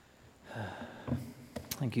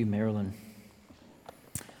Thank you, Marilyn.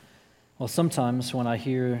 Well, sometimes when I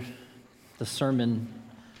hear the sermon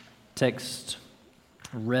text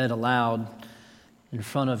read aloud in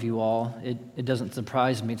front of you all, it doesn't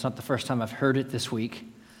surprise me. It's not the first time I've heard it this week,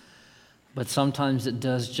 but sometimes it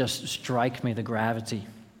does just strike me, the gravity,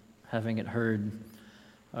 having it heard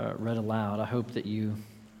read aloud. I hope that you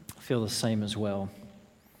feel the same as well.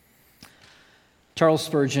 Charles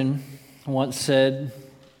Spurgeon once said,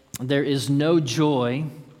 "There is no joy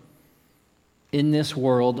in this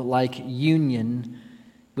world like union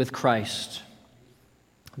with Christ.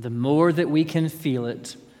 The more that we can feel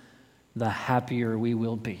it, the happier we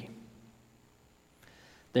will be."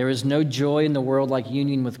 There is no joy in the world like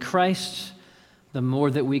union with Christ. The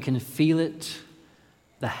more that we can feel it,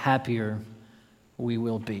 the happier we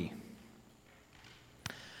will be.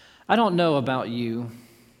 I don't know about you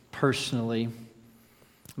personally,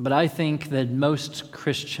 but I think that most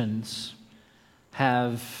Christians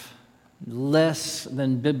have less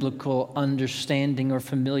than biblical understanding or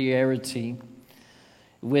familiarity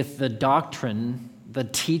with the doctrine, the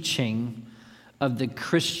teaching of the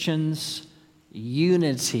Christian's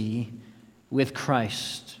unity with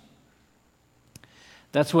Christ.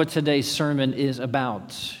 That's what today's sermon is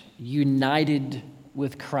about, united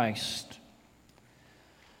with Christ.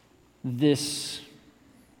 This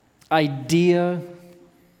idea,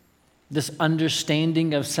 this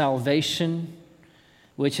understanding of salvation,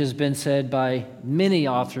 which has been said by many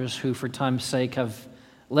authors who, for time's sake, have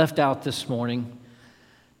left out this morning,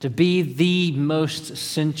 to be the most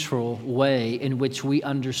central way in which we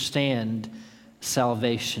understand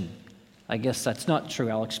salvation. I guess that's not true.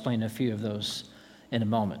 I'll explain a few of those in a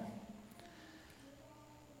moment.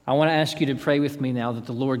 I want to ask you to pray with me now that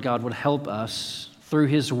the Lord God would help us through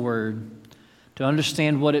His Word to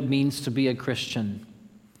understand what it means to be a Christian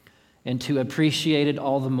and to appreciate it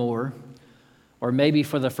all the more, or maybe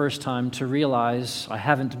for the first time to realize I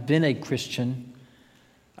haven't been a Christian,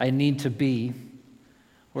 I need to be.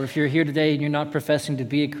 Or if you're here today and you're not professing to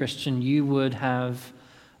be a Christian, you would have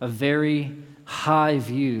a very high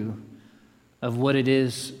view of what it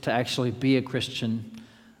is to actually be a Christian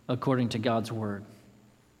according to God's Word.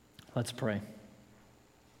 Let's pray.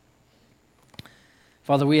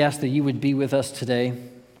 Father, we ask that you would be with us today.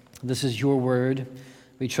 This is your Word.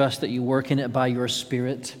 We trust that you work in it by your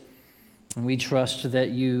Spirit. And we trust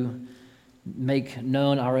that you make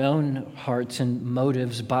known our own hearts and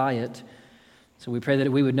motives by it. So we pray that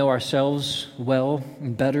we would know ourselves well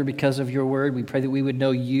and better because of your word. We pray that we would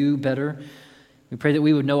know you better. We pray that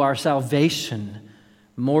we would know our salvation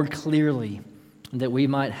more clearly, and that we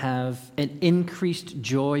might have an increased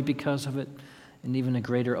joy because of it, and even a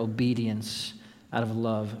greater obedience out of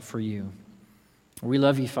love for you. We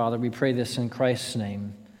love you, Father. We pray this in Christ's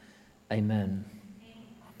name. Amen.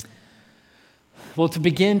 Well, to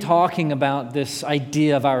begin talking about this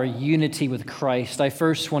idea of our unity with Christ, I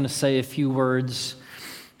first want to say a few words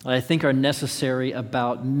that I think are necessary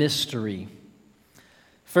about mystery.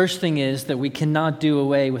 First thing is that we cannot do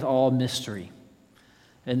away with all mystery.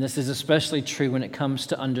 And this is especially true when it comes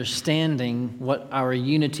to understanding what our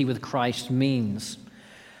unity with Christ means.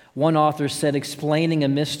 One author said, explaining a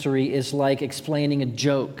mystery is like explaining a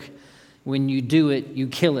joke. When you do it, you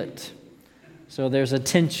kill it. So there's a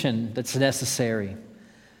tension that's necessary.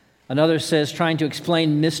 Another says, trying to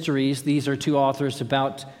explain mysteries, these are two authors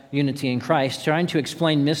about unity in Christ, trying to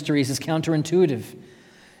explain mysteries is counterintuitive.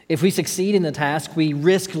 If we succeed in the task, we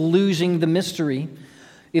risk losing the mystery.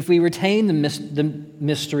 If we retain the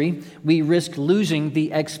mystery, we risk losing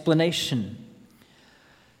the explanation.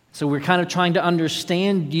 So we're kind of trying to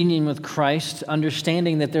understand union with Christ,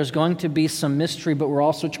 understanding that there's going to be some mystery, but we're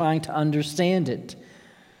also trying to understand it.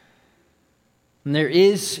 And there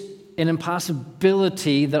is an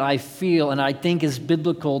impossibility that I feel and I think is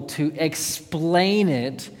biblical to explain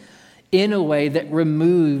it in a way that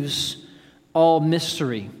removes all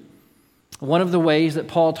mystery. One of the ways that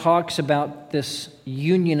Paul talks about this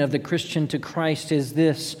union of the Christian to Christ is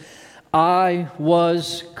this: I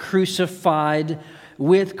was crucified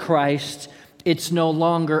with Christ. It's no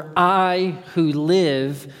longer I who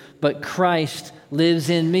live, but Christ lives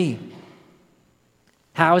in me.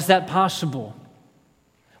 How is that possible?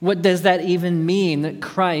 What does that even mean that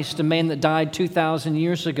Christ, a man that died 2,000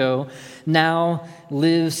 years ago, now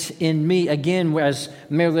lives in me? Again, as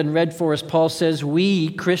Marilyn read for us, Paul says, we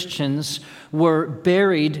Christians were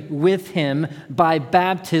buried with him by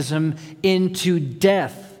baptism into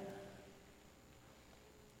death.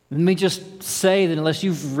 Let me just say that unless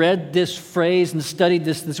you've read this phrase and studied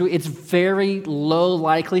this week, it's very low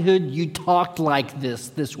likelihood you talked like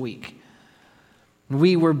this week.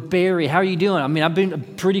 We were buried. How are you doing? I mean, I've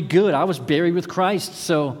been pretty good. I was buried with Christ.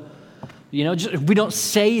 So, we don't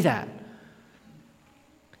say that.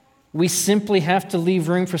 We simply have to leave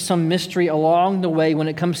room for some mystery along the way when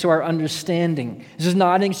it comes to our understanding. This is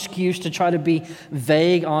not an excuse to try to be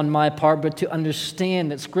vague on my part, but to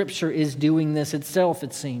understand that Scripture is doing this itself,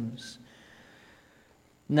 it seems.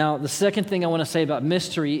 Now, the second thing I want to say about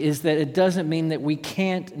mystery is that it doesn't mean that we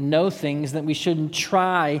can't know things, that we shouldn't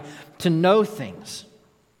try to know things.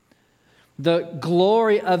 The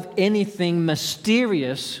glory of anything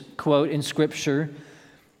mysterious, quote, in Scripture,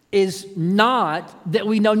 is not that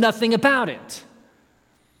we know nothing about it.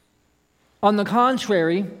 On the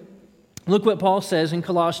contrary, look what Paul says in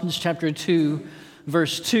Colossians chapter 2,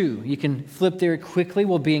 verse 2. You can flip there quickly.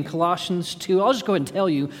 We'll be in Colossians 2. I'll just go ahead and tell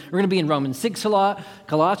you, we're going to be in Romans 6 a lot,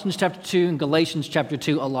 Colossians chapter 2, and Galatians chapter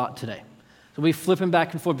 2 a lot today. So we'll be flipping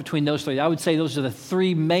back and forth between those three. I would say those are the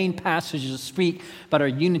three main passages that speak about our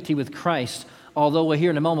unity with Christ, although we'll hear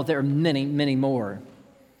in a moment there are many, many more.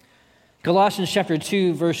 Colossians chapter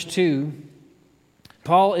 2, verse 2,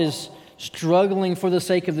 Paul is struggling for the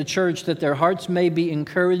sake of the church that their hearts may be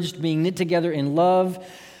encouraged, being knit together in love,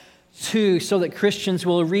 so that Christians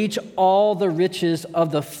will reach all the riches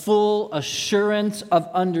of the full assurance of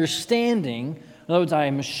understanding. In other words, I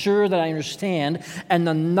am sure that I understand, and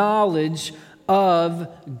the knowledge of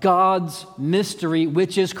God's mystery,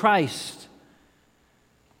 which is Christ.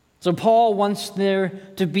 So Paul wants there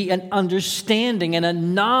to be an understanding and a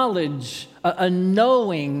knowledge, a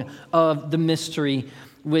knowing of the mystery,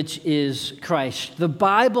 which is Christ. The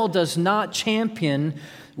Bible does not champion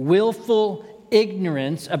willful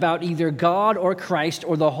ignorance about either God or Christ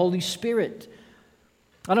or the Holy Spirit.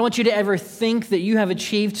 I don't want you to ever think that you have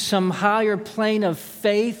achieved some higher plane of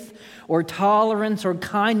faith or tolerance or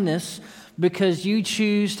kindness because you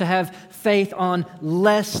choose to have faith on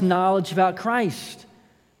less knowledge about Christ.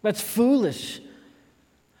 That's foolish.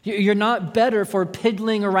 You're not better for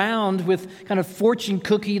piddling around with kind of fortune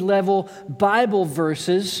cookie level Bible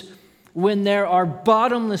verses when there are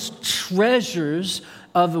bottomless treasures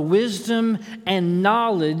of wisdom and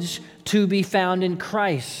knowledge to be found in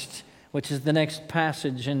Christ, which is the next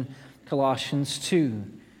passage in Colossians 2.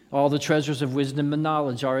 All the treasures of wisdom and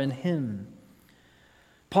knowledge are in Him.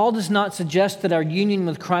 Paul does not suggest that our union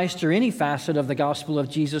with Christ or any facet of the gospel of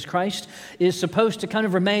Jesus Christ is supposed to kind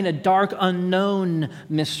of remain a dark, unknown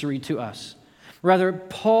mystery to us. Rather,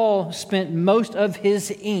 Paul spent most of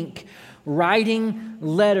his ink writing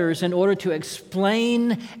letters in order to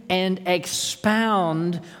explain and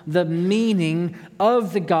expound the meaning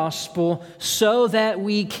of the gospel so that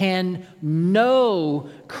we can know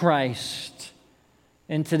Christ.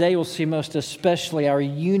 And today we'll see most especially our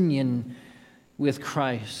union with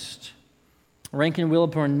Christ. Rankin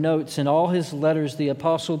Williburn notes in all his letters, the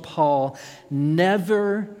Apostle Paul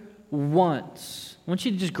never once, I want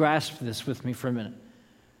you to just grasp this with me for a minute,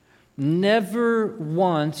 never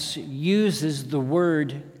once uses the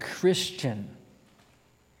word Christian.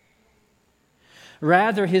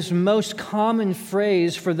 Rather, his most common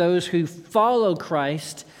phrase for those who follow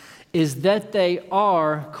Christ is that they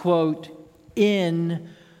are, quote, in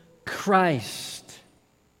Christ.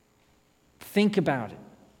 Think about it.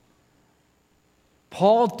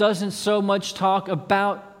 Paul doesn't so much talk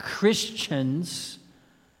about Christians,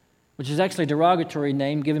 which is actually a derogatory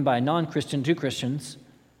name given by a non-Christian to Christians.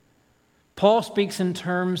 Paul speaks in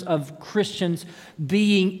terms of Christians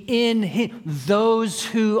being in Him, those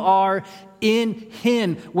who are in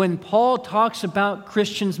Him. When Paul talks about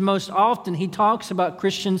Christians most often, he talks about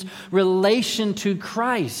Christians' relation to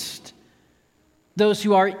Christ, those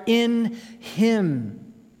who are in Him.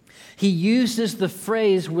 He uses the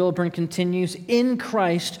phrase, Wilburn continues, in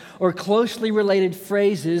Christ, or closely related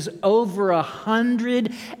phrases over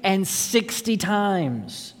 160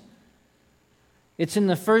 times. It's in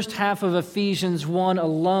the first half of Ephesians 1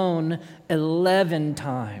 alone, 11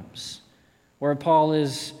 times, where Paul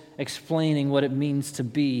is explaining what it means to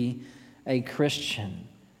be a Christian.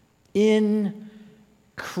 In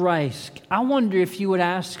Christ. I wonder if you would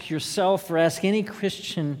ask yourself or ask any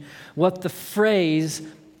Christian what the phrase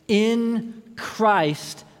in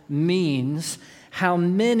Christ means, how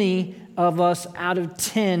many of us out of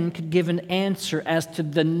 10 could give an answer as to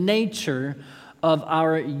the nature of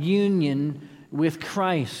our union with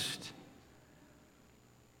Christ?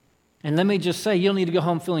 And let me just say, you don't need to go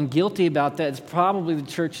home feeling guilty about that. It's probably the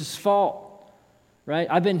church's fault, right?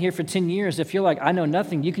 I've been here for 10 years. If you're like, I know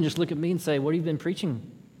nothing, you can just look at me and say, what have you been preaching?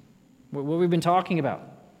 What have we been talking about?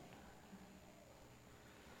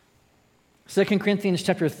 2 Corinthians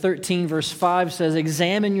chapter 13, verse 5 says,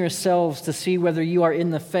 examine yourselves to see whether you are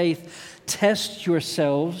in the faith. Test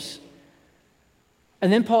yourselves.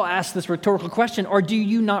 And then Paul asks this rhetorical question, or do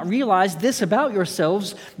you not realize this about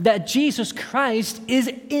yourselves, that Jesus Christ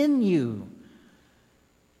is in you?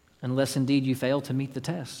 Unless indeed you fail to meet the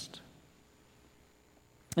test.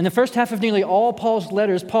 In the first half of nearly all Paul's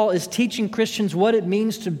letters, Paul is teaching Christians what it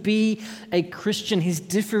means to be a Christian. He's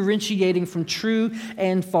differentiating from true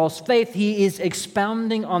and false faith. He is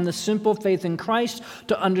expounding on the simple faith in Christ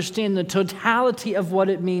to understand the totality of what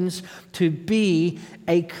it means to be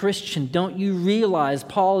a Christian. Don't you realize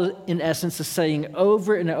Paul, in essence, is saying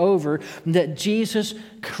over and over that Jesus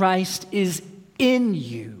Christ is in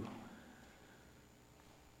you?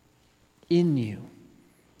 In you.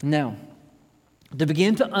 Now, to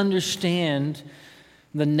begin to understand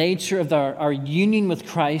the nature of our union with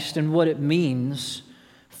Christ and what it means,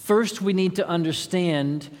 first we need to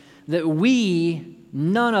understand that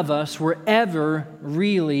none of us were ever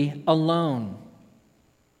really alone.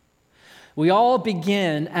 We all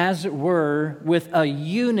begin, as it were, with a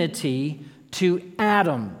unity to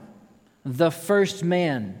Adam, the first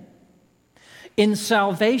man. In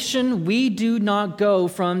salvation, we do not go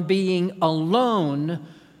from being alone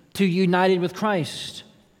to united with Christ.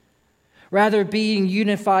 Rather, being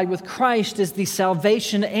unified with Christ is the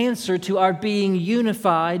salvation answer to our being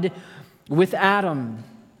unified with Adam.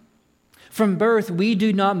 From birth, we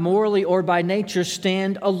do not morally or by nature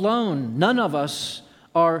stand alone. None of us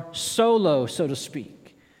are solo, so to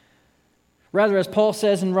speak. Rather, as Paul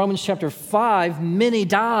says in Romans chapter 5, many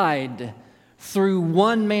died through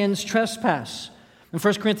one man's trespass. In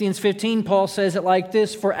 1 Corinthians 15, Paul says it like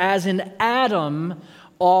this, for as in Adam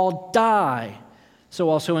all die, so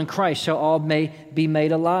also in Christ shall all may be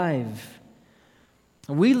made alive.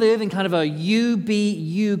 We live in kind of a you be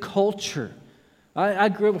you culture. I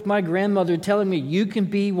grew up with my grandmother telling me you can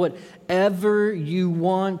be whatever you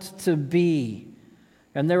want to be.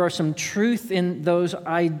 And there are some truth in those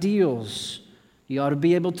ideals. You ought to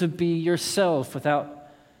be able to be yourself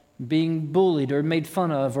without being bullied or made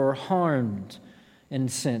fun of or harmed in a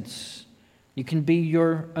sense. You can be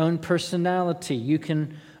your own personality. You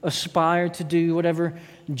can aspire to do whatever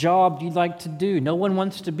job you'd like to do. No one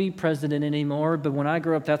wants to be president anymore, but when I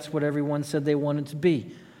grew up, that's what everyone said they wanted to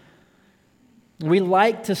be. We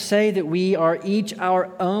like to say that we are each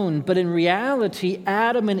our own, but in reality,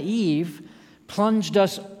 Adam and Eve plunged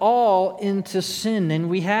us all into sin, and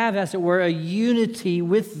we have, as it were, a unity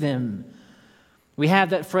with them. We have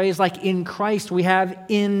that phrase like in Christ, we have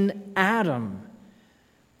in Adam.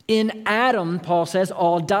 In Adam, Paul says,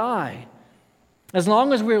 all die. As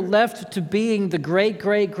long as we're left to being the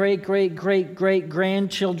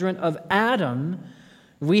great-grandchildren of Adam,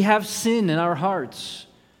 we have sin in our hearts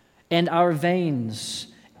and our veins,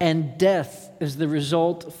 and death is the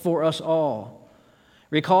result for us all.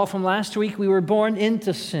 Recall from last week, we were born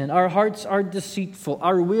into sin. Our hearts are deceitful.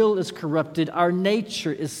 Our will is corrupted. Our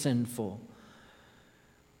nature is sinful.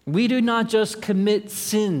 We do not just commit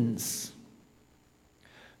sins.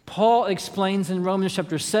 Paul explains in Romans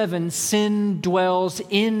chapter 7, sin dwells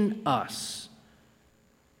in us.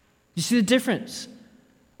 You see the difference?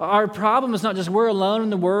 Our problem is not just we're alone in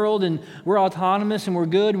the world and we're autonomous and we're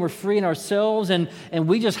good and we're free in ourselves and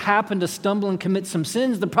we just happen to stumble and commit some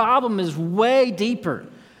sins. The problem is way deeper,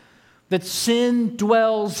 that sin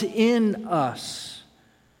dwells in us.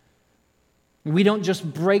 We don't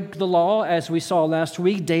just break the law, as we saw last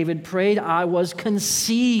week. David prayed, I was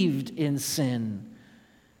conceived in sin,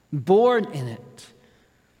 born in it.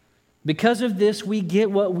 Because of this, we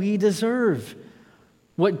get what we deserve.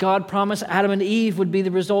 What God promised Adam and Eve would be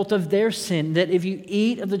the result of their sin, that if you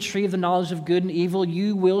eat of the tree of the knowledge of good and evil,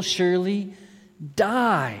 you will surely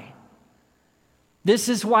die. This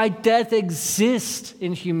is why death exists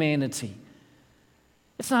in humanity.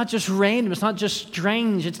 It's not just random. It's not just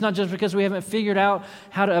strange. It's not just because we haven't figured out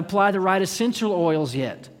how to apply the right essential oils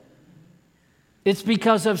yet. It's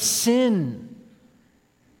because of sin.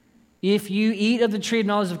 If you eat of the tree of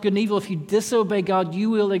knowledge of good and evil, if you disobey God,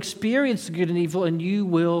 you will experience good and evil and you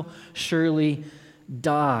will surely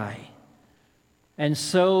die. And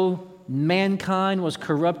so mankind was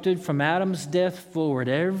corrupted from Adam's death forward.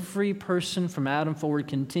 Every person from Adam forward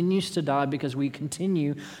continues to die because we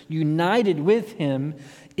continue united with him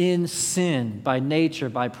in sin, by nature,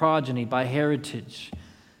 by progeny, by heritage,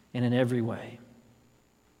 and in every way.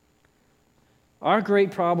 Our great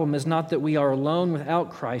problem is not that we are alone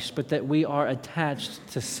without Christ, but that we are attached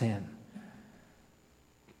to sin.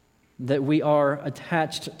 That we are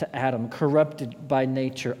attached to Adam, corrupted by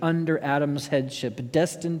nature, under Adam's headship,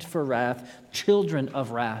 destined for wrath, children of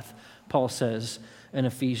wrath, Paul says in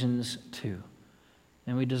Ephesians 2.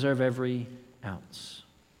 And we deserve every ounce.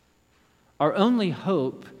 Our only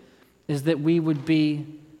hope is that we would be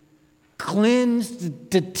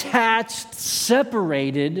cleansed, detached,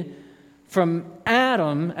 separated from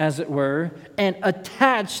Adam, as it were, and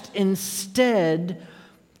attached instead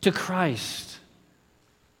to Christ.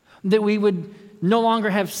 That we would no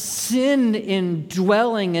longer have sin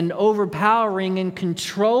indwelling and overpowering and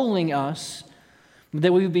controlling us,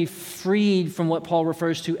 that we would be freed from what Paul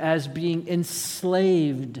refers to as being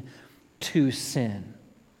enslaved to sin.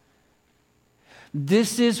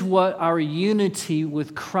 This is what our unity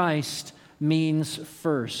with Christ means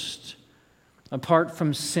first. Apart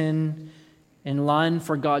from sin, in line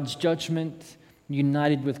for God's judgment,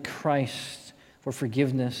 united with Christ for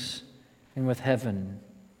forgiveness and with heaven.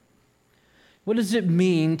 What does it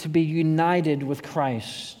mean to be united with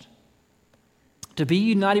Christ? To be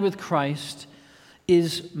united with Christ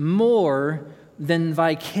is more than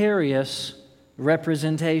vicarious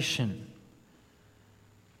representation.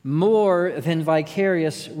 More than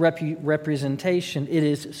vicarious representation, it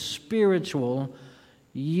is spiritual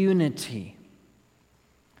unity.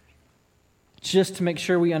 Just to make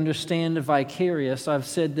sure we understand vicarious, I've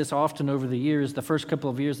said this often over the years. The first couple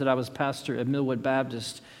of years that I was pastor at Millwood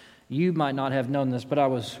Baptist, you might not have known this, but I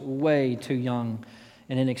was way too young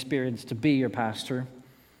and inexperienced to be your pastor.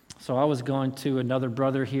 So I was going to another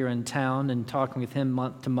brother here in town and talking with him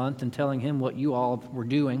month to month and telling him what you all were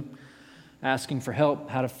doing, asking for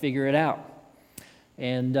help, how to figure it out.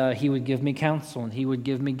 And he would give me counsel and he would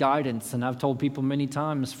give me guidance. And I've told people many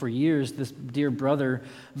times for years, this dear brother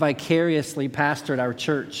vicariously pastored our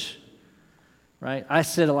church. Right? I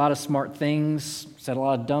said a lot of smart things, said a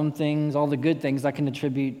lot of dumb things, all the good things I can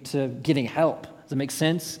attribute to getting help. Does that make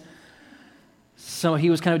sense? So he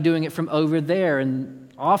was kind of doing it from over there.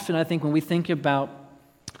 And often I think when we think about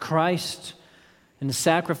Christ and the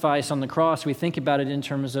sacrifice on the cross, we think about it in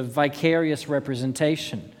terms of vicarious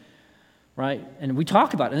representation. Right? And we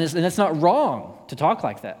talk about it, and it's not wrong to talk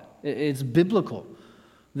like that. It's biblical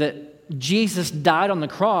that Jesus died on the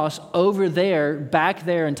cross over there, back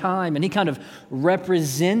there in time, and he kind of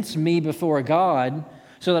represents me before God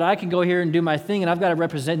so that I can go here and do my thing, and I've got a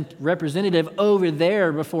representative over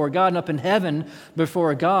there before God and up in heaven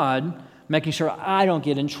before God, making sure I don't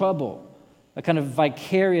get in trouble. A kind of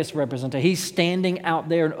vicarious representation. He's standing out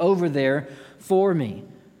there and over there for me.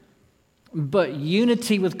 But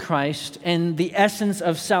unity with Christ and the essence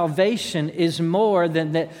of salvation is more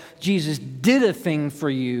than that Jesus did a thing for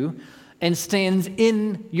you and stands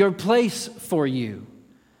in your place for you.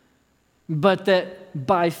 But that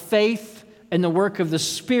by faith and the work of the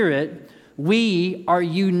Spirit, we are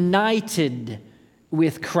united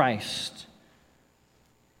with Christ.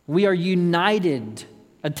 We are united,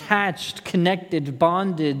 attached, connected,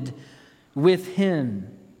 bonded with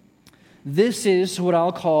Him. This is what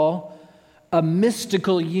I'll call a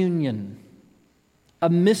mystical union. A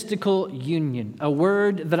mystical union, a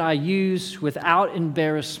word that I use without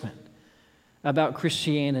embarrassment about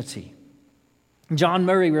Christianity. John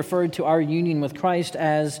Murray referred to our union with Christ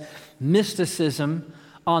as mysticism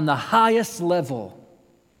on the highest level.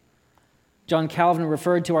 John Calvin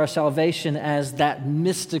referred to our salvation as that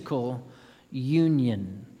mystical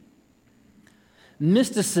union.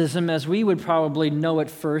 Mysticism, as we would probably know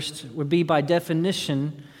it first, would be by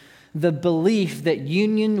definition the belief that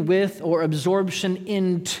union with or absorption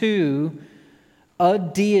into a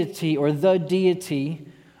deity or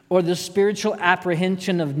the spiritual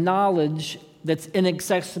apprehension of knowledge that's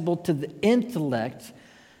inaccessible to the intellect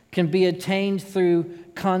can be attained through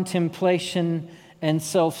contemplation and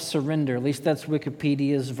self-surrender. At least that's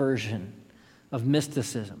Wikipedia's version of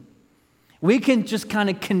mysticism. We can just kind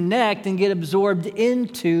of connect and get absorbed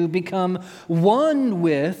into, become one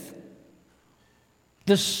with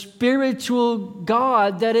the spiritual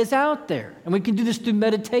God that is out there. And we can do this through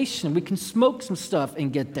meditation. We can smoke some stuff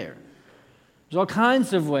and get there. There's all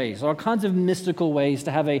kinds of ways, all kinds of mystical ways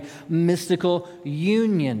to have a mystical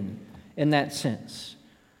union in that sense.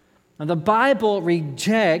 Now, the Bible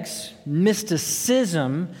rejects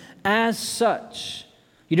mysticism as such.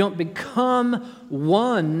 You don't become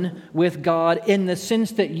one with God in the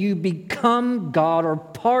sense that you become God or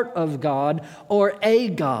part of God or a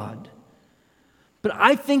God. But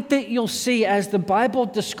I think that you'll see as the Bible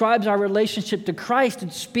describes our relationship to Christ,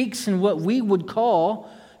 it speaks in what we would call,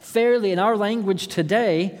 fairly in our language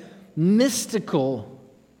today, mystical.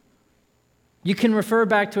 You can refer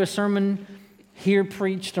back to a sermon here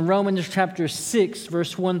preached in Romans chapter 6,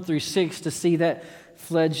 verse 1 through 6 to see that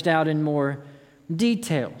fledged out in more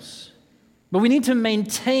details. But we need to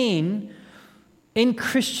maintain in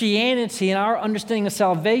Christianity and our understanding of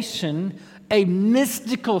salvation a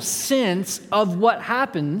mystical sense of what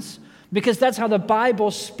happens, because that's how the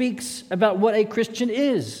Bible speaks about what a Christian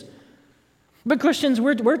is. But Christians,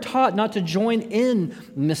 we're taught not to join in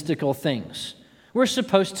mystical things. We're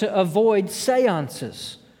supposed to avoid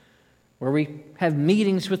seances where we have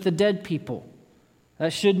meetings with the dead people.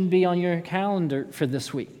 That shouldn't be on your calendar for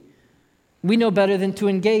this week. We know better than to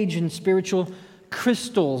engage in spiritual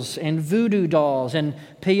crystals and voodoo dolls and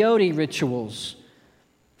peyote rituals.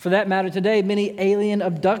 For that matter, today, many alien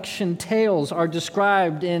abduction tales are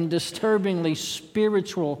described in disturbingly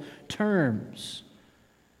spiritual terms.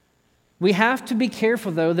 We have to be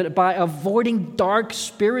careful, though, that by avoiding dark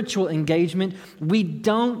spiritual engagement, we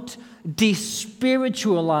don't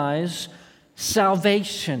despiritualize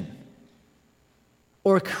salvation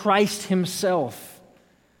or Christ himself.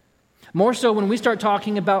 More so, when we start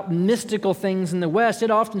talking about mystical things in the West,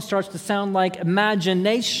 it often starts to sound like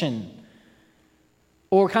imagination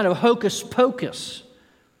or kind of hocus pocus,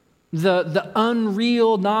 the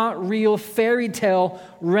unreal, not real fairy tale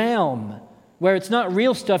realm where it's not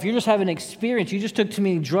real stuff, you're just having an experience. You just took too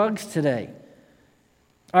many drugs today.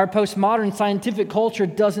 Our postmodern scientific culture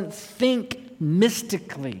doesn't think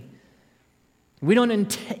mystically. We don't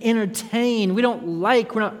entertain, we're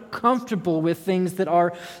not comfortable with things that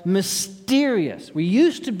are mysterious. We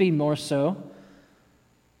used to be more so.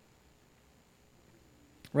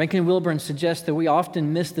 Rankin Wilburn suggests that we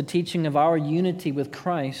often miss the teaching of our unity with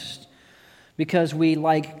Christ because we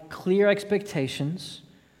like clear expectations,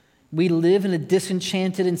 we live in a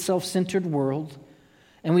disenchanted and self-centered world,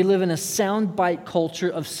 and we live in a soundbite culture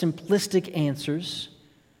of simplistic answers,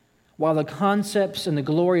 while the concepts and the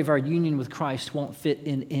glory of our union with Christ won't fit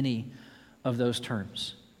in any of those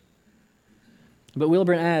terms. But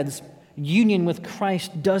Wilburn adds, union with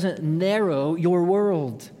Christ doesn't narrow your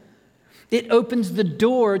world. It opens the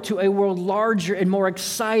door to a world larger and more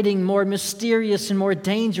exciting, more mysterious and more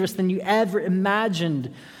dangerous than you ever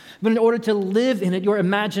imagined. But in order to live in it, your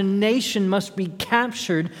imagination must be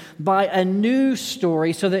captured by a new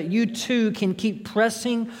story so that you too can keep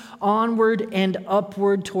pressing onward and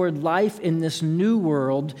upward toward life in this new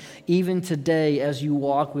world, even today as you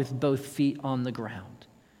walk with both feet on the ground.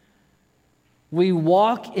 We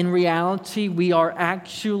walk in reality. We are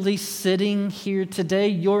actually sitting here today.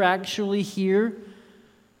 You're actually here.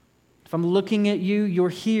 If I'm looking at you, you're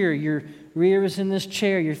here. Your rear is in this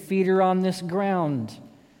chair. Your feet are on this ground.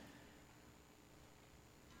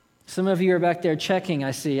 Some of you are back there checking,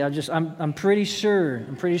 I see. I'm pretty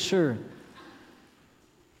sure.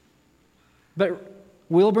 But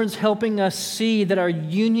Wilburn's helping us see that our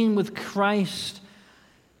union with Christ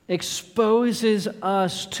exposes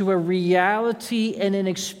us to a reality and an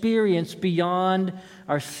experience beyond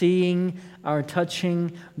our seeing, our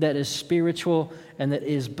touching, that is spiritual and that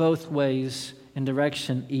is both ways in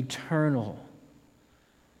direction eternal.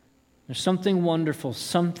 There's something wonderful,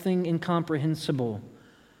 something incomprehensible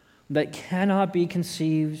that cannot be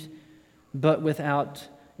conceived but without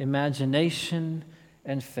imagination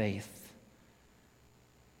and faith.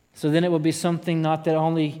 So then it will be something not that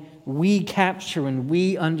only we capture and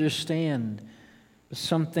we understand, but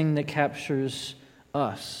something that captures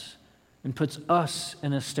us and puts us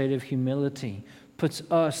in a state of humility, puts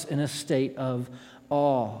us in a state of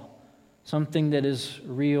awe, something that is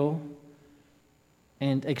real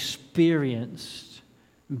and experienced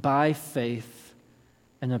by faith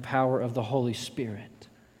and the power of the Holy Spirit.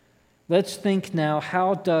 Let's think now,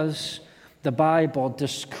 how does the Bible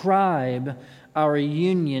describe our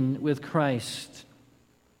union with Christ?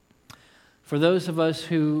 For those of us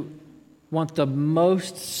who want the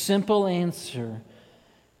most simple answer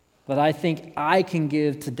that I think I can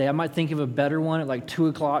give today, I might think of a better one at like 2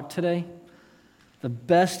 o'clock today. The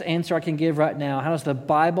best answer I can give right now, how does the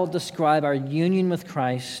Bible describe our union with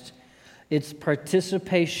Christ? It's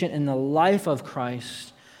participation in the life of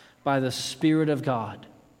Christ by the Spirit of God.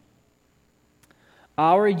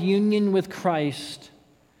 Our union with Christ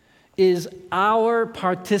is our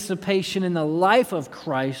participation in the life of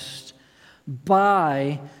Christ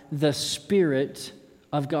by the Spirit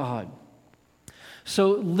of God.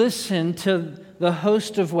 So listen to the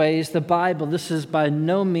host of ways the Bible, this is by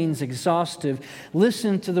no means exhaustive,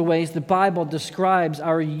 listen to the ways the Bible describes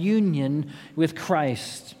our union with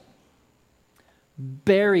Christ.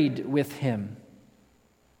 Buried with Him.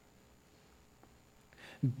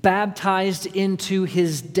 Baptized into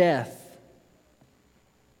His death.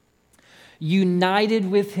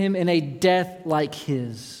 United with Him in a death like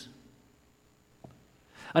His.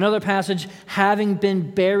 Another passage, having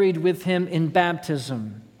been buried with Him in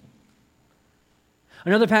baptism.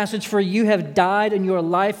 Another passage, for you have died and your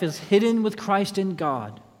life is hidden with Christ in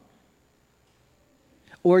God.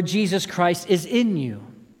 Or Jesus Christ is in you.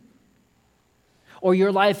 Or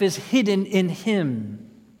your life is hidden in Him.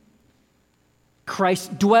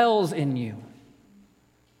 Christ dwells in you.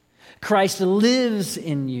 Christ lives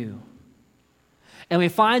in you. And we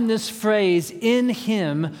find this phrase, in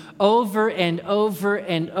him, over and over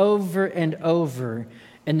and over and over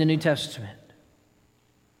in the New Testament.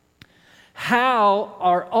 How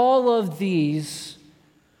are all of these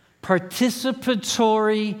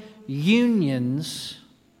participatory unions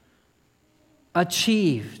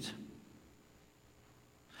achieved?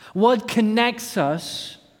 What connects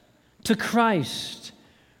us to Christ?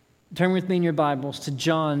 Turn with me in your Bibles to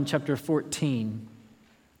John chapter 14.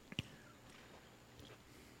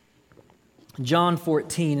 John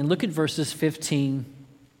 14, and look at verses 15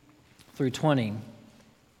 through 20.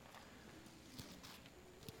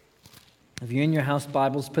 If you're in your house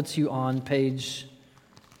Bibles, puts you on page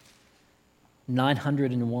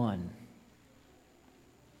 901.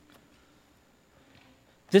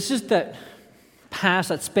 This is that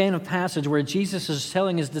span of passage where Jesus is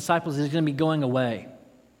telling his disciples he's going to be going away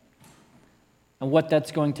and what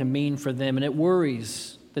that's going to mean for them. And it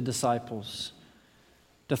worries the disciples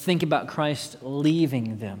to think about Christ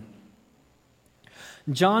leaving them.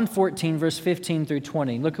 John 14, verse 15 through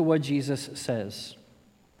 20. Look at what Jesus says.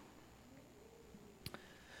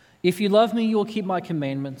 If you love me, you will keep my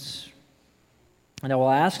commandments, and I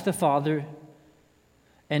will ask the Father,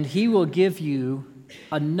 and he will give you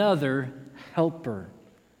another helper,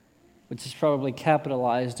 which is probably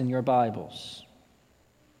capitalized in your Bibles.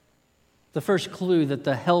 The first clue that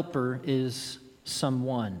the helper is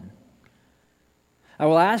someone. I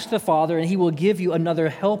will ask the Father, and he will give you another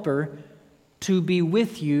helper to be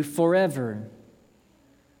with you forever,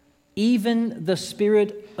 even the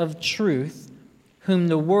Spirit of truth, whom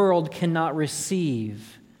the world cannot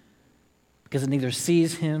receive, because it neither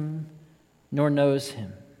sees him nor knows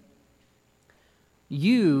him.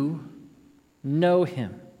 You know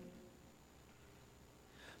him,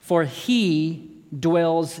 for he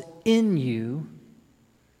dwells in you,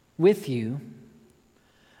 with you,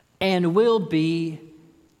 and will be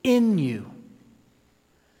in you.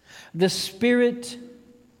 The Spirit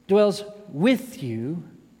dwells with you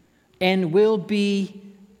and will be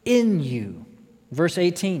in you. Verse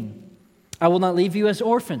 18, I will not leave you as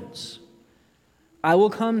orphans. I will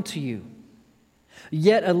come to you.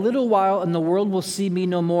 Yet a little while and the world will see me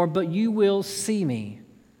no more, but you will see me.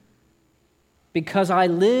 Because I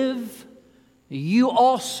live, you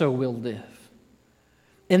also will live.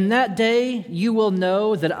 In that day you will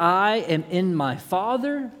know that I am in my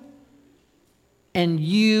Father, and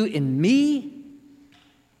you in me,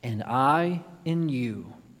 and I in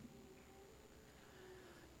you.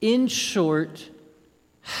 In short,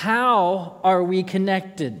 how are we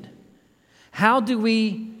connected? How do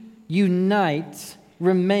we unite,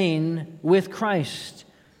 remain with Christ?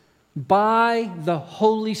 By the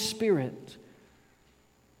Holy Spirit.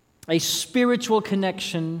 A spiritual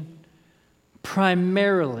connection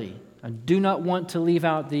primarily. I do not want to leave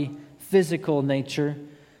out the physical nature,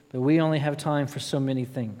 but we only have time for so many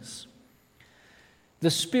things.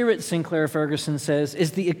 The Spirit, Sinclair Ferguson says,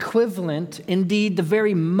 is the equivalent, indeed the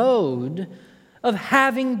very mode, of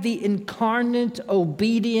having the incarnate,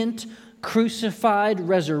 obedient, crucified,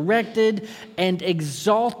 resurrected, and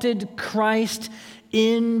exalted Christ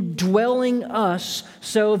indwelling us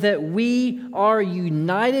so that we are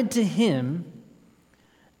united to him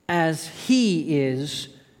as he is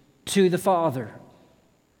to the Father.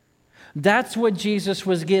 That's what Jesus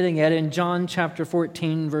was getting at in John chapter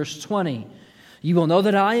 14, verse 20. You will know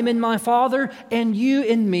that I am in my Father, and you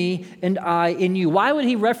in me, and I in you. Why would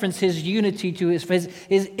he reference his unity to his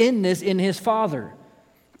inness in his Father?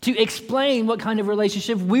 To explain what kind of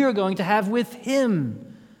relationship we are going to have with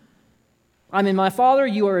him. I'm in my Father,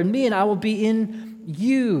 you are in me, and I will be in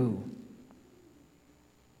you.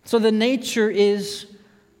 So the nature is,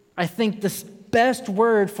 I think the best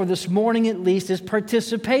word for this morning at least is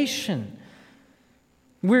participation.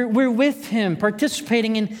 We're with him,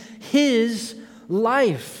 participating in his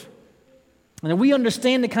life. And we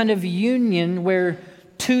understand the kind of union where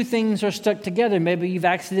two things are stuck together. Maybe you've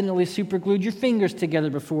accidentally superglued your fingers together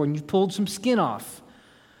before and you've pulled some skin off.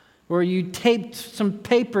 Or you taped some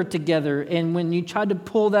paper together, and when you tried to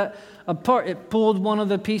pull that apart, it pulled one of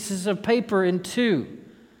the pieces of paper in two.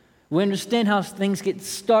 We understand how things get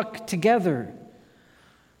stuck together.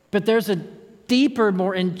 But there's a deeper,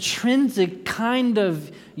 more intrinsic kind of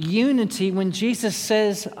unity when Jesus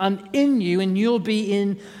says, I'm in you and you'll be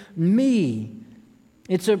in me.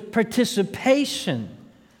 It's a participation.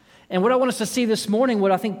 And what I want us to see this morning,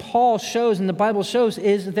 what I think Paul shows and the Bible shows,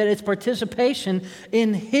 is that it's participation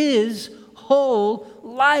in his whole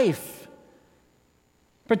life.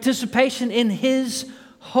 Participation in his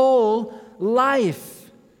whole life.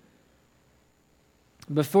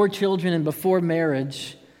 Before children and before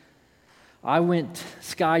marriage, I went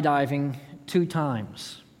skydiving 2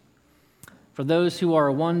 times. For those who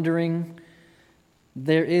are wondering,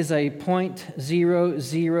 there is a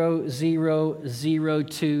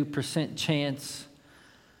 0.00002% chance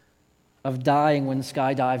of dying when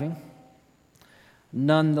skydiving.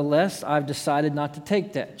 Nonetheless, I've decided not to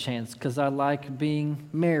take that chance because I like being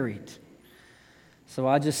married. So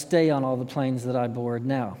I just stay on all the planes that I board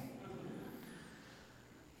now.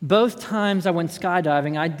 Both times I went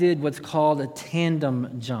skydiving, I did what's called a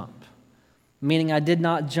tandem jump, meaning I did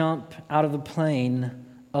not jump out of the plane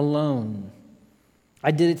alone. I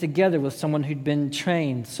did it together with someone who'd been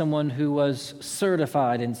trained, someone who was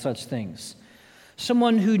certified in such things,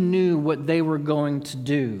 someone who knew what they were going to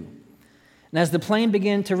do. And as the plane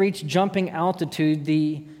began to reach jumping altitude,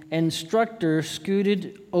 the instructor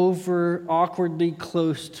scooted over awkwardly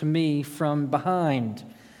close to me from behind.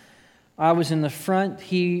 I was in the front,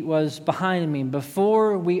 he was behind me.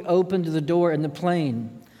 Before we opened the door in the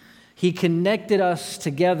plane, he connected us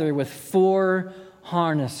together with 4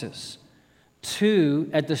 harnesses, 2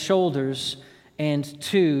 at the shoulders and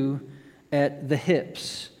 2 at the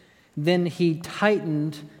hips. Then he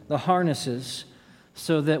tightened the harnesses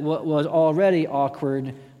so that what was already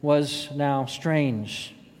awkward was now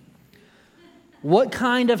strange. What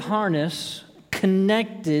kind of harness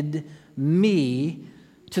connected me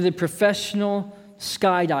to the professional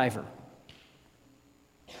skydiver?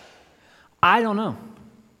 I don't know.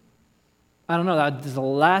 That is the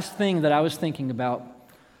last thing that I was thinking about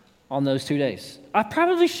on those 2 days. I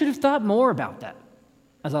probably should have thought more about that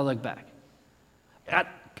as I look back.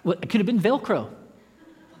 It could have been Velcro.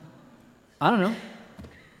 I don't know.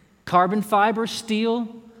 Carbon fiber, steel,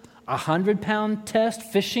 100-pound test,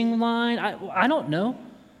 fishing line. I don't know.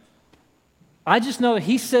 I just know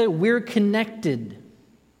he said we're connected.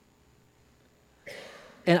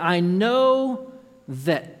 And I know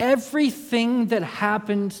that everything that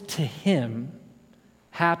happened to him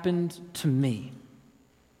happened to me.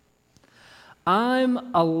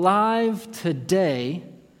 I'm alive today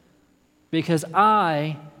because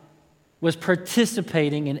I was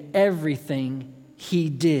participating in everything he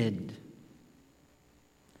did.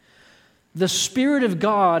 The Spirit of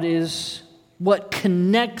God is what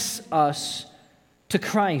connects us to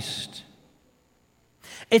Christ.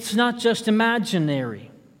 It's not just imaginary.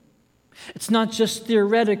 It's not just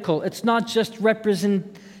theoretical. It's not just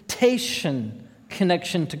representation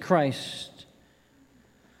connection to Christ.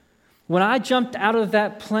 When I jumped out of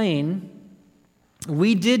that plane,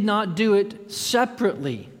 we did not do it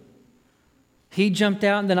separately. He jumped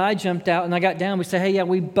out and then I jumped out and I got down. We said, hey, yeah,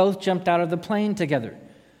 we both jumped out of the plane together.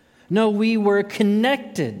 No, we were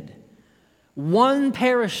connected. 1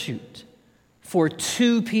 parachute for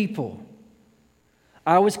 2 people.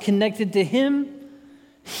 I was connected to him.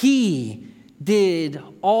 He did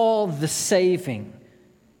all the saving.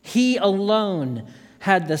 He alone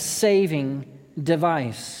had the saving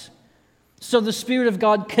device. So the Spirit of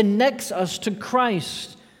God connects us to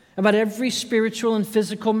Christ about every spiritual and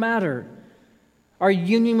physical matter. Our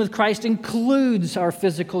union with Christ includes our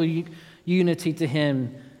physical unity to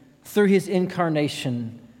him through his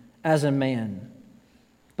incarnation as a man.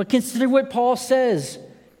 But consider what Paul says.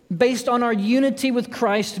 Based on our unity with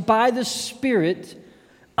Christ by the Spirit,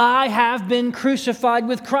 I have been crucified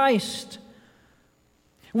with Christ.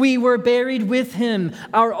 We were buried with him.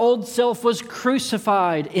 Our old self was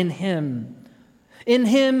crucified in him. In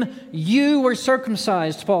him you were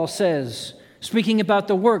circumcised, Paul says, speaking about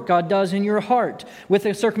the work God does in your heart with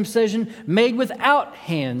a circumcision made without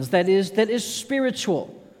hands, that is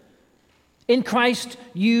spiritual. In Christ,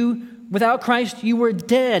 without Christ, you were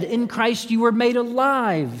dead. In Christ, you were made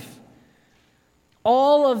alive.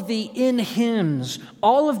 All of the in hymns,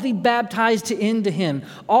 all of the baptized into him,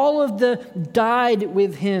 all of the died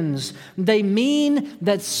with hymns, they mean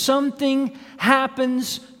that something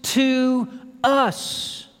happens to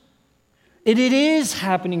us. It is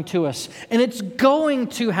happening to us, and it's going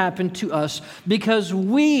to happen to us because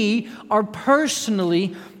we are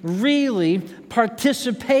personally, really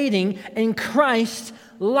participating in Christ's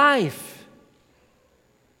life.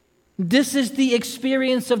 This is the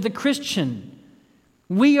experience of the Christian.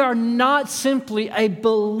 We are not simply a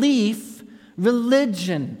belief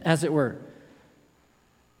religion, as it were.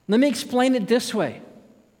 Let me explain it this way.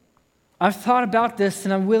 I've thought about this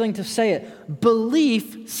and I'm willing to say it.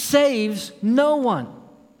 Belief saves no one.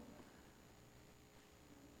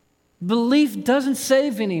 Belief doesn't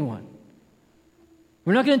save anyone.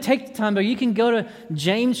 We're not going to take the time, but you can go to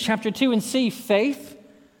James chapter 2 and see faith.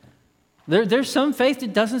 There's some faith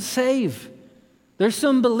that doesn't save. There's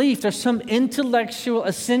some belief. There's some intellectual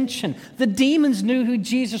ascension. The demons knew who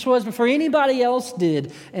Jesus was before anybody else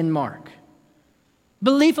did in Mark.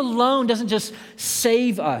 Belief alone doesn't just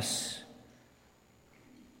save us.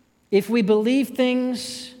 If we believe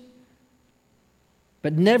things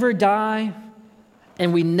but never die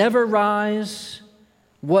and we never rise,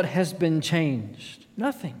 what has been changed?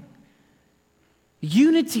 Nothing.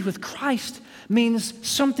 Unity with Christ means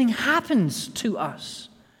something happens to us.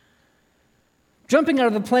 Jumping out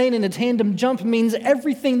of the plane in a tandem jump means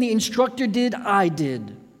everything the instructor did, I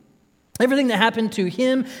did. Everything that happened to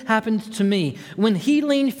him happened to me. When he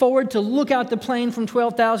leaned forward to look out the plane from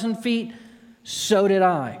 12,000 feet, so did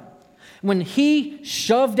I. When he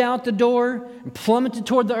shoved out the door and plummeted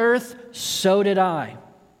toward the earth, so did I.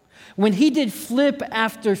 When he did flip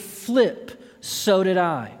after flip, so did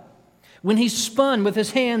I. When he spun with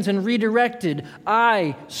his hands and redirected,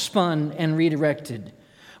 I spun and redirected.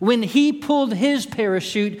 When he pulled his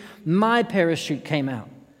parachute, my parachute came out.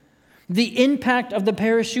 The impact of the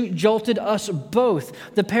parachute jolted us both.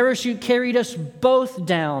 The parachute carried us both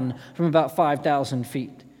down from about 5,000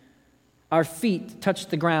 feet. Our feet touched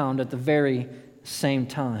the ground at the very same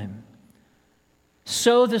time.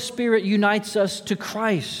 So the Spirit unites us to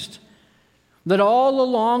Christ, that all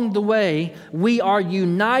along the way we are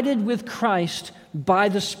united with Christ by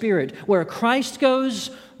the Spirit. Where Christ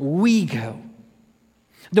goes, we go.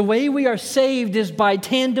 The way we are saved is by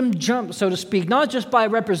tandem jump, so to speak, not just by a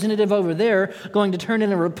representative over there going to turn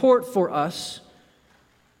in a report for us.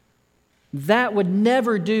 That would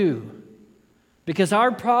never do, because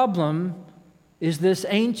our problem is this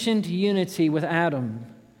ancient unity with Adam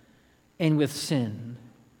and with sin.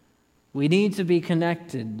 We need to be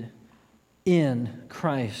connected in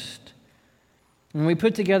Christ. When we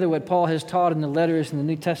put together what Paul has taught in the letters in the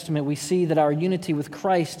New Testament, we see that our unity with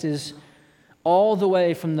Christ is all the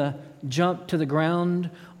way from the jump to the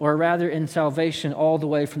ground, or rather in salvation, all the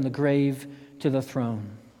way from the grave to the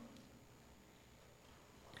throne.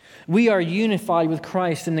 We are unified with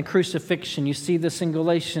Christ in the crucifixion. You see this in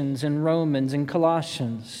Galatians and Romans and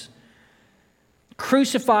Colossians.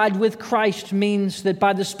 Crucified with Christ means that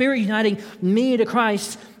by the Spirit uniting me to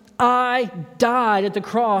Christ, I died at the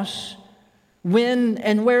cross when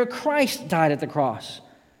and where Christ died at the cross.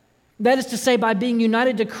 That is to say, by being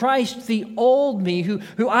united to Christ, the old me,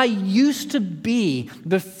 who I used to be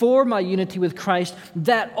before my unity with Christ,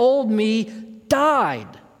 that old me died.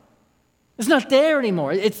 It's not there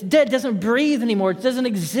anymore. It's dead. It doesn't breathe anymore. It doesn't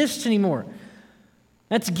exist anymore.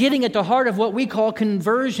 That's getting at the heart of what we call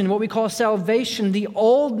conversion, what we call salvation. The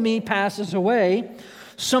old me passes away.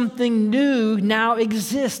 Something new now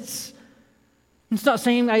exists. It's not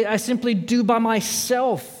saying I simply do by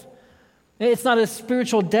myself. It's not a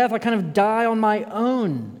spiritual death. I kind of die on my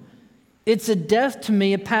own. It's a death to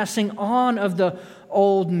me, a passing on of the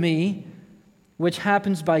old me, which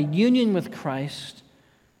happens by union with Christ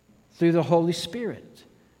through the Holy Spirit.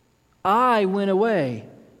 I went away.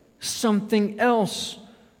 Something else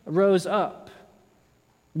rose up.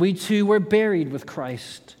 We too were buried with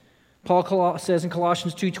Christ. Paul says in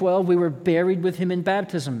Colossians 2:12, we were buried with him in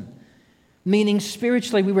baptism, meaning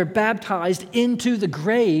spiritually we were baptized into the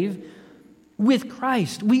grave with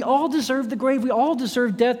Christ. We all deserve the grave. We all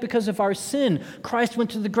deserve death because of our sin. Christ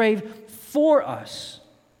went to the grave for us.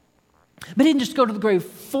 But he didn't just go to the grave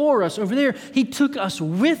for us over there. He took us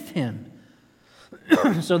with him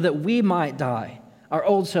so that we might die. Our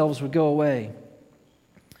old selves would go away.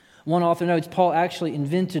 One author notes Paul actually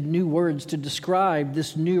invented new words to describe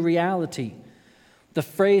this new reality. The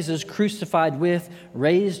phrases crucified with,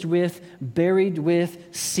 raised with, buried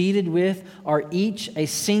with, seated with are each a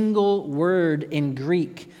single word in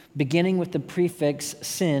Greek, beginning with the prefix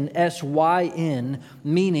syn, S-Y-N,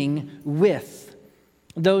 meaning with.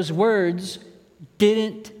 Those words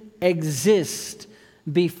didn't exist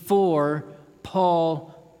before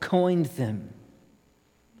Paul coined them.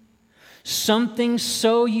 Something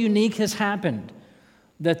so unique has happened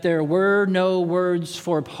that there were no words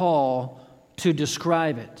for Paul to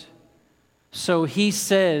describe it. So he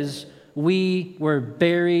says, we were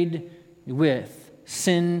buried with,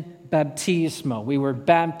 syn baptismo. We were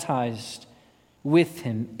baptized with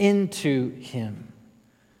him, into him.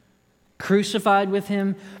 Crucified with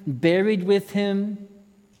him, buried with him,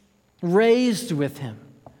 raised with him.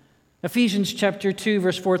 Ephesians chapter 2,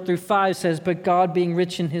 verse 4 through 5 says, but God, being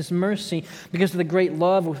rich in his mercy, because of the great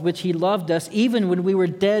love with which he loved us, even when we were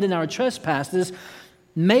dead in our trespasses,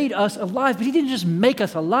 made us alive. But he didn't just make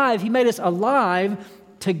us alive. He made us alive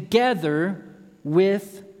together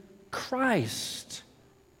with Christ.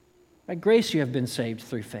 By grace you have been saved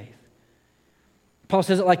through faith. Paul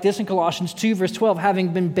says it like this in Colossians 2, verse 12,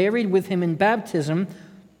 having been buried with him in baptism,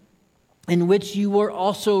 in which you were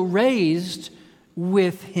also raised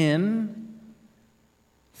with him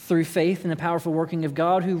through faith in the powerful working of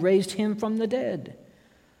God who raised him from the dead.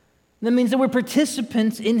 That means that we're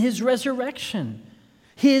participants in his resurrection,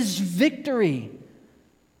 his victory.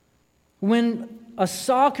 When a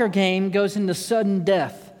soccer game goes into sudden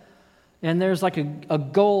death and there's like a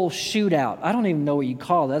goal shootout, I don't even know what you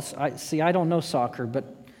call this. I don't know soccer, but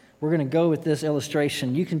we're going to go with this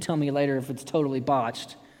illustration. You can tell me later if it's totally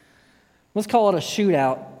botched. Let's call it a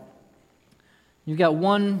shootout. You've got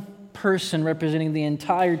one person representing the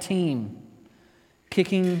entire team,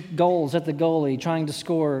 kicking goals at the goalie, trying to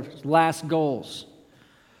score last goals.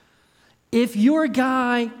 If your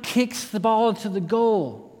guy kicks the ball into the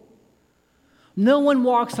goal, no one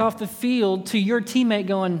walks off the field to your teammate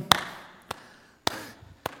going,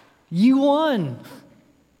 "You won.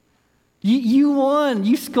 You won.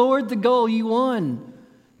 You scored the goal. You won."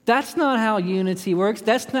 That's not how unity works.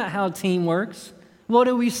 That's not how team works. What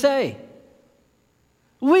do we say?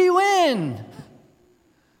 We win.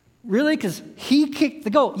 Really? Because he kicked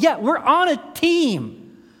the goal. Yeah, we're on a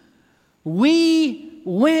team. We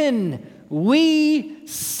win. We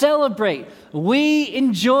celebrate. We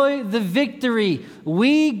enjoy the victory.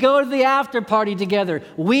 We go to the after party together.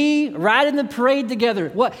 We ride in the parade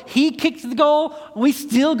together. What? He kicked the goal. We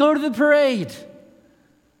still go to the parade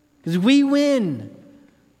because we win.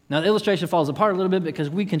 Now, the illustration falls apart a little bit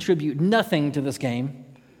because we contribute nothing to this game.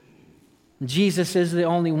 Jesus is the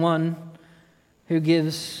only one who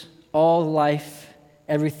gives all life,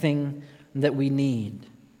 everything that we need.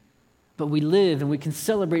 But we live and we can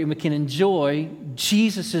celebrate and we can enjoy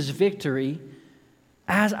Jesus' victory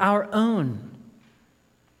as our own.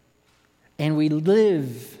 And we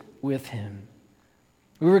live with him.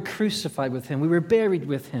 We were crucified with him. We were buried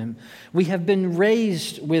with him. We have been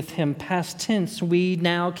raised with him. Past tense, we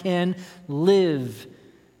now can live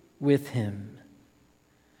with him.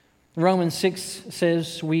 Romans 6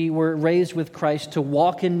 says we were raised with Christ to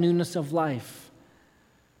walk in newness of life,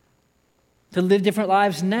 to live different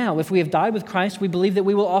lives now. If we have died with Christ, we believe that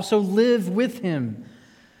we will also live with him.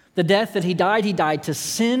 The death that he died to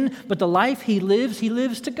sin, but the life he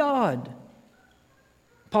lives to God.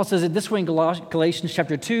 Paul says it this way in Galatians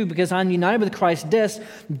chapter 2, because I'm united with Christ's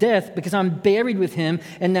death, because I'm buried with him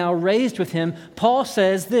and now raised with him. Paul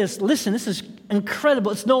says this, listen, this is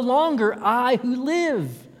incredible. It's no longer I who live.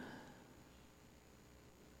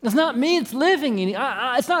 It's not me, it's living.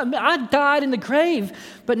 It's not me. I died in the grave,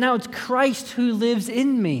 but now it's Christ who lives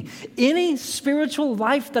in me. Any spiritual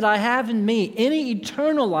life that I have in me, any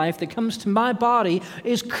eternal life that comes to my body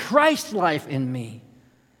is Christ's life in me.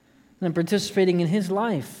 And I'm participating in his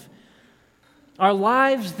life. Our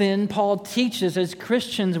lives then, Paul teaches as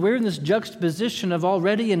Christians, we're in this juxtaposition of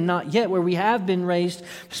already and not yet, where we have been raised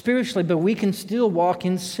spiritually, but we can still walk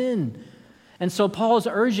in sin. And so Paul is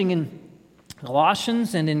urging in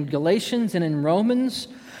Colossians and in Galatians and in Romans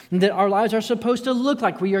that our lives are supposed to look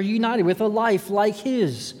like we are united with a life like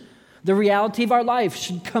his. The reality of our life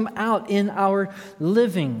should come out in our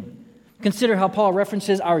living. Consider how Paul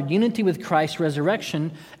references our unity with Christ's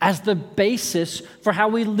resurrection as the basis for how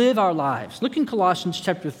we live our lives. Look in Colossians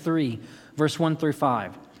chapter 3, verse 1 through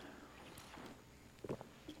 5.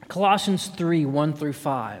 Colossians 3, 1 through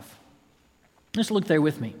 5. Just look there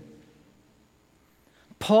with me.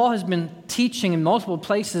 Paul has been teaching in multiple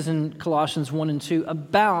places in Colossians 1 and 2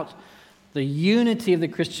 about the unity of the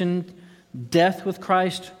Christian, death with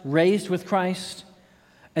Christ, raised with Christ.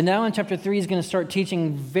 And now in chapter 3, he's going to start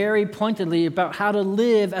teaching very pointedly about how to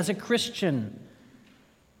live as a Christian.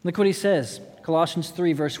 Look what he says, Colossians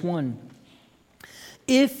 3, verse 1.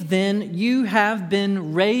 If then you have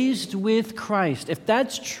been raised with Christ, if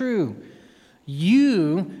that's true,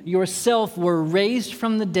 you yourself were raised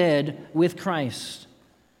from the dead with Christ.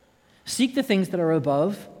 Seek the things that are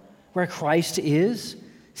above, where Christ is,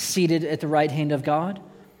 seated at the right hand of God.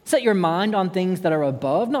 Set your mind on things that are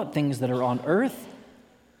above, not things that are on earth.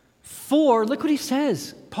 For, look what he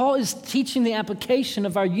says. Paul is teaching the application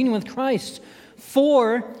of our union with Christ.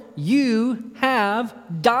 For you have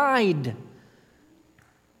died,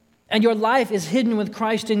 and your life is hidden with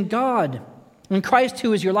Christ in God. When Christ,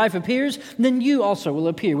 who is your life, appears, then you also will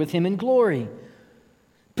appear with him in glory.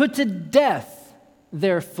 Put to death,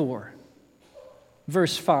 therefore,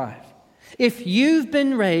 verse 5. If you've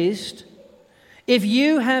been raised, if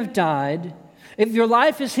you have died, if your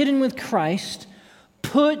life is hidden with Christ,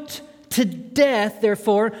 put to death,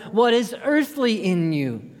 therefore, what is earthly in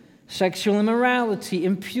you. Sexual immorality,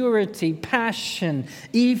 impurity, passion,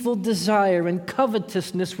 evil desire, and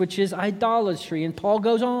covetousness, which is idolatry. And Paul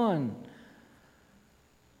goes on.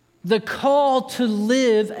 The call to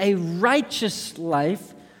live a righteous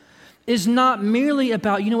life is not merely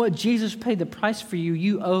about, you know what, Jesus paid the price for you,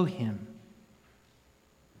 you owe him.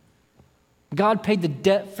 God paid the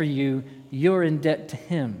debt for you, you're in debt to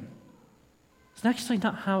Him. It's actually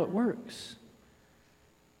not how it works.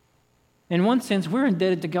 In one sense, we're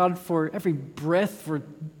indebted to God for every breath, for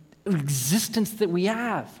existence that we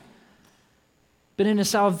have. But in a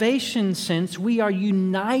salvation sense, we are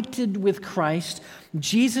united with Christ.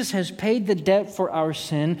 Jesus has paid the debt for our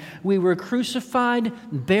sin. We were crucified,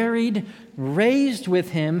 buried, raised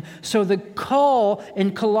with Him. So the call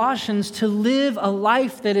in Colossians to live a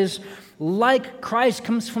life that is like Christ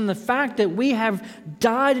comes from the fact that we have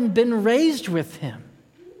died and been raised with Him.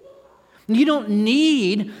 You don't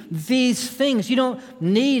need these things. You don't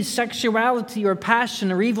need sexuality or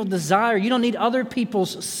passion or evil desire. You don't need other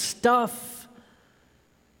people's stuff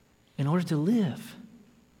in order to live,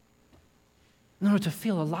 in order to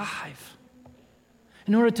feel alive,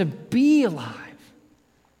 in order to be alive.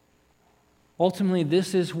 Ultimately,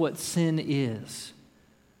 this is what sin is.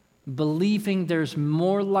 Believing there's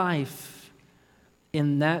more life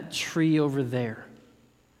in that tree over there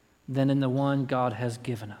than in the one God has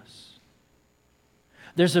given us.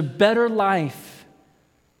 There's a better life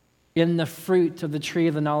in the fruit of the tree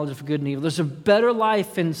of the knowledge of good and evil. There's a better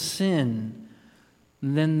life in sin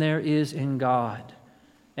than there is in God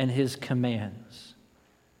and His commands.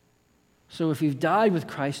 So if you've died with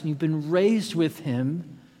Christ and you've been raised with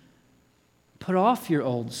Him, put off your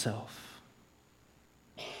old self.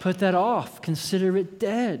 Put that off. Consider it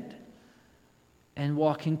dead. And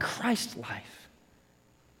walk in Christ's life.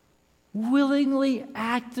 Willingly,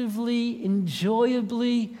 actively,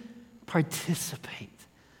 enjoyably participate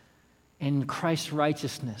in Christ's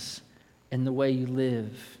righteousness in the way you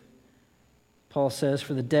live. Paul says,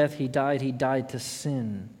 for the death he died to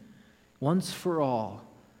sin once for all.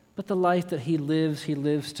 But the life that he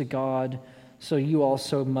lives to God. So you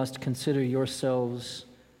also must consider yourselves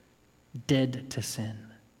dead to sin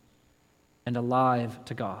and alive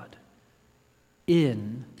to God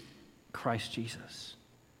in Christ Jesus.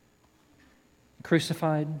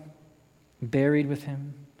 Crucified, buried with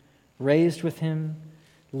Him, raised with Him,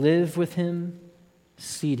 live with Him,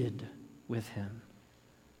 seated with Him.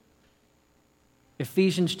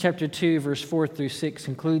 Ephesians chapter 2, verse 4 through 6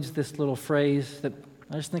 includes this little phrase that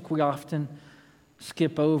I just think we often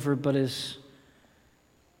skip over, but is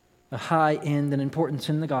a high end and importance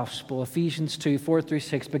in the gospel. Ephesians 2, 4 through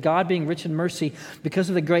 6. But God, being rich in mercy, because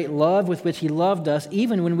of the great love with which He loved us,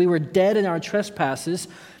 even when we were dead in our trespasses,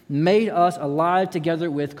 made us alive together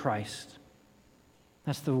with Christ.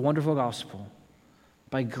 That's the wonderful gospel.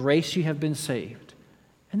 By grace you have been saved.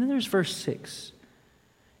 And then there's verse 6.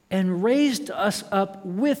 And raised us up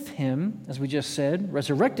with Him, as we just said,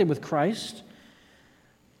 resurrected with Christ,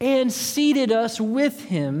 and seated us with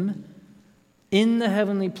Him in the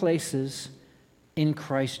heavenly places in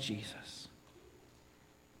Christ Jesus.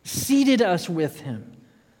 Seated us with Him.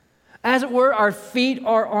 As it were, our feet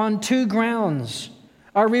are on two grounds.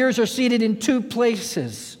 Our rears are seated in two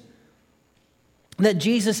places. That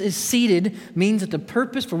Jesus is seated means that the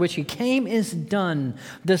purpose for which He came is done.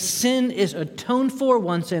 The sin is atoned for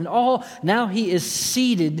once and all. Now He is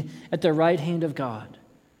seated at the right hand of God.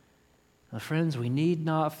 Now, friends, we need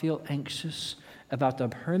not feel anxious about the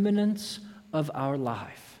permanence of our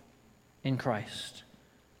life in Christ.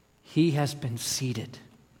 He has been seated.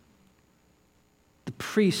 The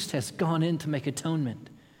priest has gone in to make atonement.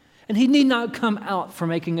 And he need not come out for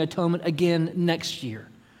making atonement again next year.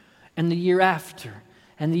 And the year after,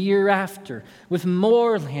 and the year after, with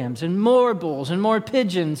more lambs and more bulls and more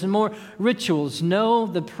pigeons and more rituals. No,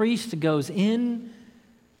 the priest goes in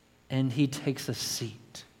and he takes a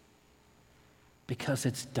seat because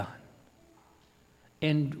it's done.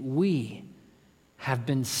 And we have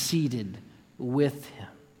been seated with Him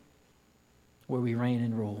where we reign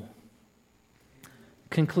and rule.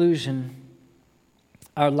 Conclusion,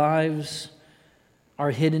 our lives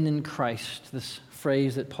are hidden in Christ, this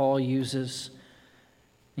phrase that Paul uses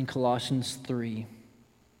in Colossians 3.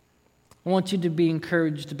 I want you to be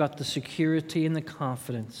encouraged about the security and the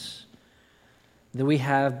confidence that we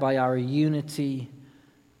have by our unity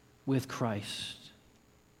with Christ.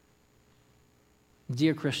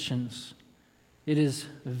 Dear Christians, it is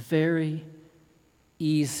very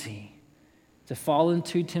easy to fall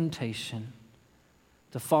into temptation,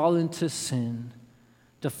 to fall into sin,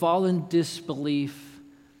 to fall in disbelief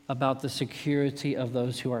about the security of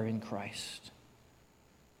those who are in Christ.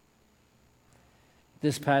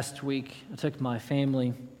 This past week, I took my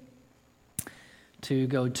family to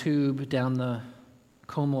go tube down the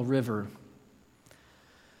Como River.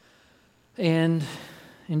 And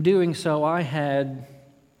in doing so, I had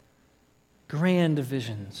grand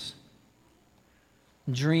visions,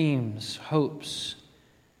 dreams, hopes,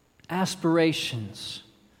 aspirations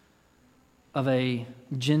of a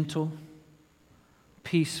gentle,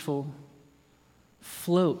 peaceful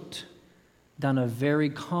float down a very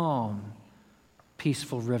calm,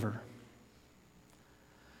 peaceful river.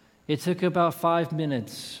 It took about 5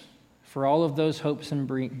 minutes for all of those hopes and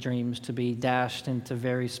dreams to be dashed into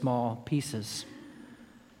very small pieces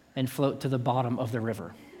and float to the bottom of the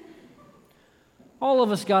river. All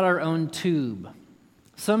of us got our own tube.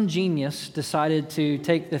 Some genius decided to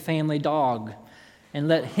take the family dog and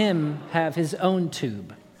let him have his own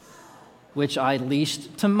tube, which I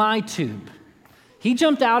leashed to my tube. He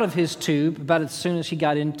jumped out of his tube about as soon as he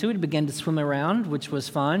got into it, began to swim around, which was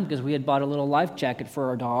fun because we had bought a little life jacket for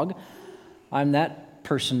our dog. I'm that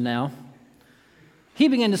person now. He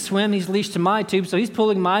began to swim. He's leashed to my tube, so he's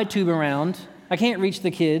pulling my tube around. I can't reach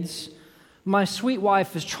the kids. My sweet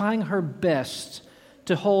wife is trying her best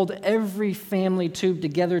to hold every family tube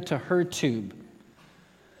together to her tube.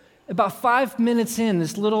 About 5 minutes in,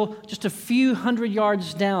 just a few hundred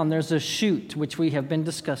yards down, there's a chute, which we have been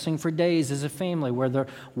discussing for days as a family, where the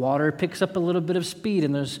water picks up a little bit of speed,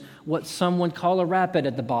 and there's what some would call a rapid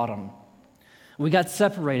at the bottom. We got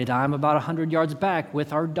separated. I'm about 100 yards back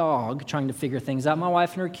with our dog, trying to figure things out. My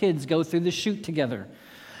wife and her kids go through the chute together.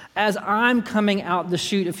 As I'm coming out the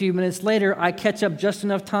chute a few minutes later, I catch up just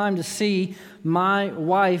enough time to see my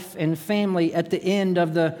wife and family at the end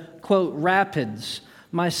of the, quote, rapids.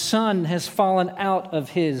 My son has fallen out of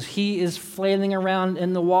his. He is flailing around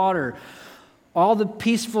in the water. All the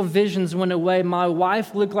peaceful visions went away. My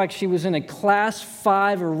wife looked like she was in a Class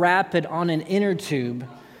 5 rapid on an inner tube,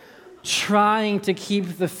 trying to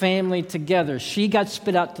keep the family together. She got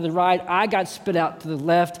spit out to the right. I got spit out to the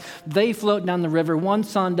left. They float down the river. One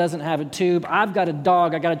son doesn't have a tube. I've got a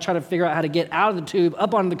dog. I got to try to figure out how to get out of the tube,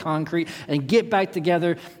 up onto the concrete, and get back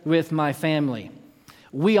together with my family.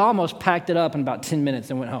 We almost packed it up in about 10 minutes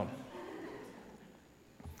and went home.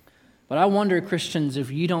 But I wonder, Christians,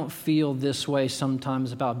 if you don't feel this way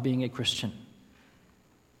sometimes about being a Christian.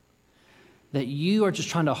 That you are just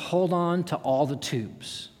trying to hold on to all the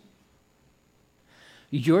tubes.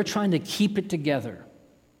 You're trying to keep it together.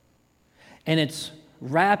 And it's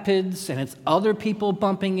rapids, and it's other people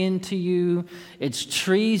bumping into you. It's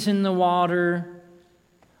trees in the water.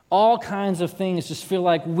 All kinds of things just feel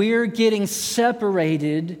like we're getting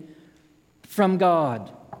separated from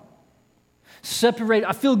God. Separated.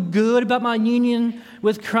 I feel good about my union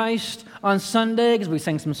with Christ on Sunday because we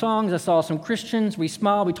sang some songs. I saw some Christians. We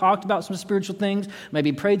smiled. We talked about some spiritual things.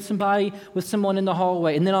 Maybe prayed with someone in the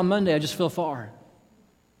hallway. And then on Monday, I just feel far.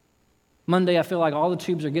 Monday, I feel like all the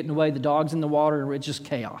tubes are getting away. The dog's in the water. It's just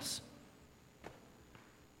chaos.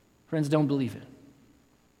 Friends, don't believe it.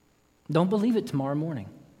 Don't believe it tomorrow morning.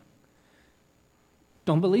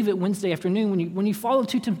 Don't believe it Wednesday afternoon when you fall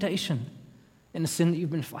into temptation in the sin that you've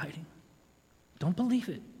been fighting. Don't believe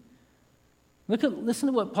it. Listen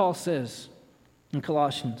to what Paul says in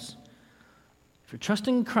Colossians. If you're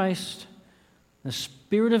trusting in Christ, the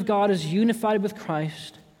Spirit of God is unified with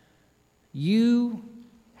Christ, you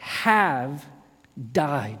have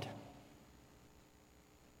died.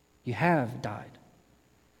 You have died.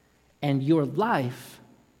 And your life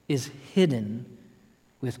is hidden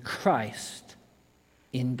with Christ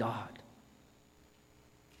in God.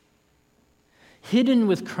 Hidden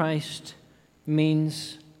with Christ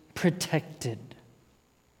means protected,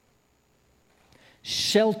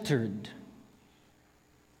 sheltered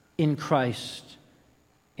in Christ,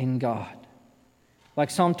 in God. Like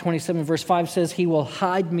Psalm 27 verse 5 says, He will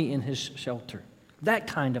hide me in His shelter. That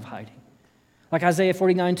kind of hiding. Like Isaiah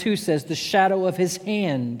 49:2 says, the shadow of His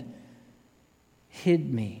hand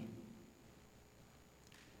hid me.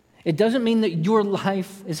 It doesn't mean that your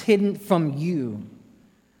life is hidden from you.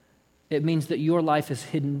 It means that your life is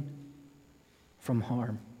hidden from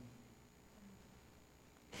harm.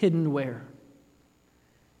 Hidden where?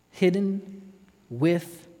 Hidden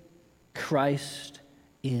with Christ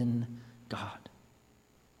in God.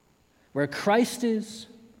 Where Christ is,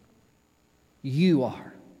 you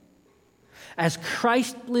are. As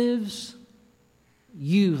Christ lives,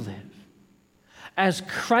 you live. As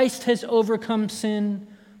Christ has overcome sin,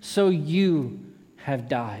 so you have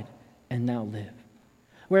died and now live.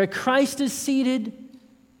 Where Christ is seated,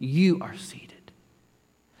 you are seated.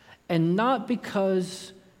 And not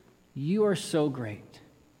because you are so great,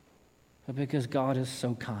 but because God is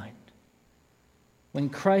so kind. When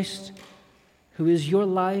Christ, who is your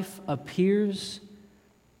life, appears,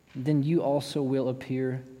 then you also will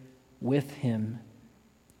appear with Him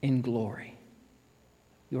in glory.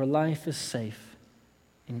 Your life is safe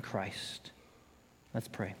in Christ. Let's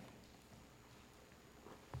pray.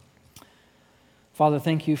 Father,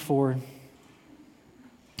 thank you for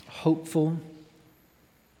hopeful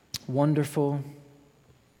wonderful,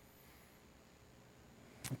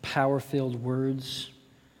 power-filled words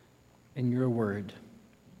in your word.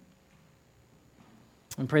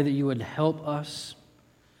 And pray that you would help us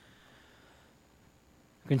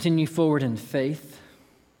continue forward in faith.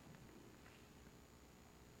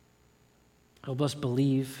 Help us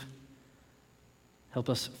believe. Help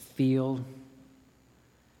us feel.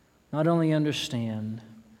 Not only understand,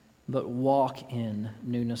 but walk in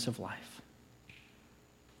newness of life.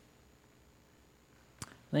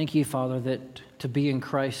 Thank you, Father, that to be in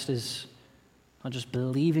Christ is not just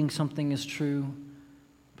believing something is true,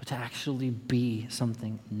 but to actually be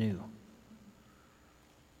something new.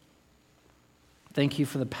 Thank you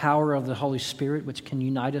for the power of the Holy Spirit, which can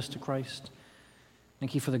unite us to Christ.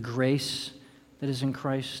 Thank you for the grace that is in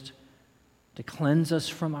Christ to cleanse us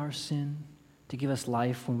from our sin, to give us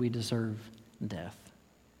life when we deserve death.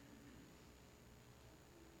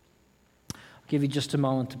 I'll give you just a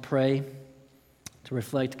moment to pray, to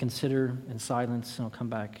reflect, consider in silence, and I'll come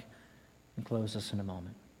back and close us in a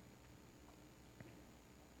moment.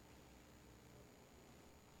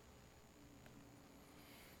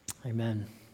 Amen.